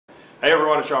Hey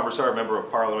everyone, it's Sean Broussard, Member of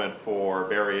Parliament for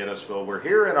Barrie-Innisfil. We're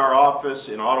here in our office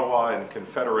in Ottawa in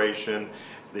Confederation.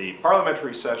 The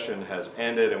parliamentary session has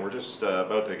ended and we're just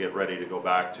about to get ready to go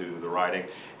back to the riding.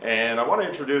 And I want to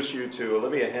introduce you to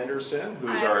Olivia Henderson,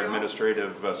 who's Hi, our everyone.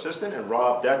 Administrative Assistant, and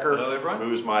Rob Decker, Hello, everyone.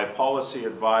 who's my Policy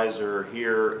Advisor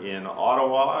here in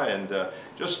Ottawa. And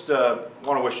just want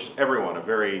to wish everyone a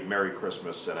very Merry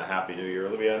Christmas and a Happy New Year.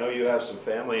 Olivia, I know you have some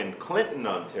family in Clinton,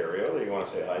 Ontario that you want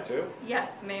to say hi to.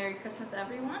 Yes, Merry Christmas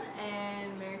everyone,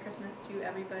 and Merry Christmas to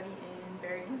everybody in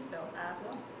Barrie-Innisfil as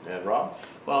well. And Rob?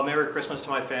 Well, Merry Christmas to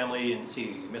my family in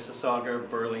Mississauga,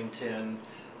 Burlington,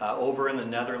 over in the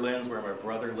Netherlands where my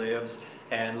brother lives,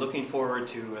 and looking forward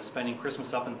to spending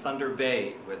Christmas up in Thunder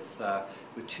Bay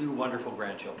with two wonderful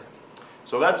grandchildren.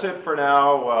 So that's it for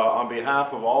now. On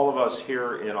behalf of all of us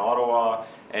here in Ottawa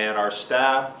and our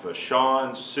staff,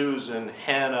 Sean, Susan,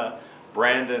 Hannah,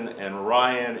 Brandon, and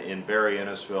Ryan in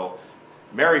Barrie-Innisfil,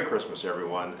 Merry Christmas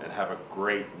everyone, and have a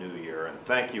great New Year, and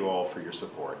thank you all for your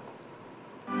support.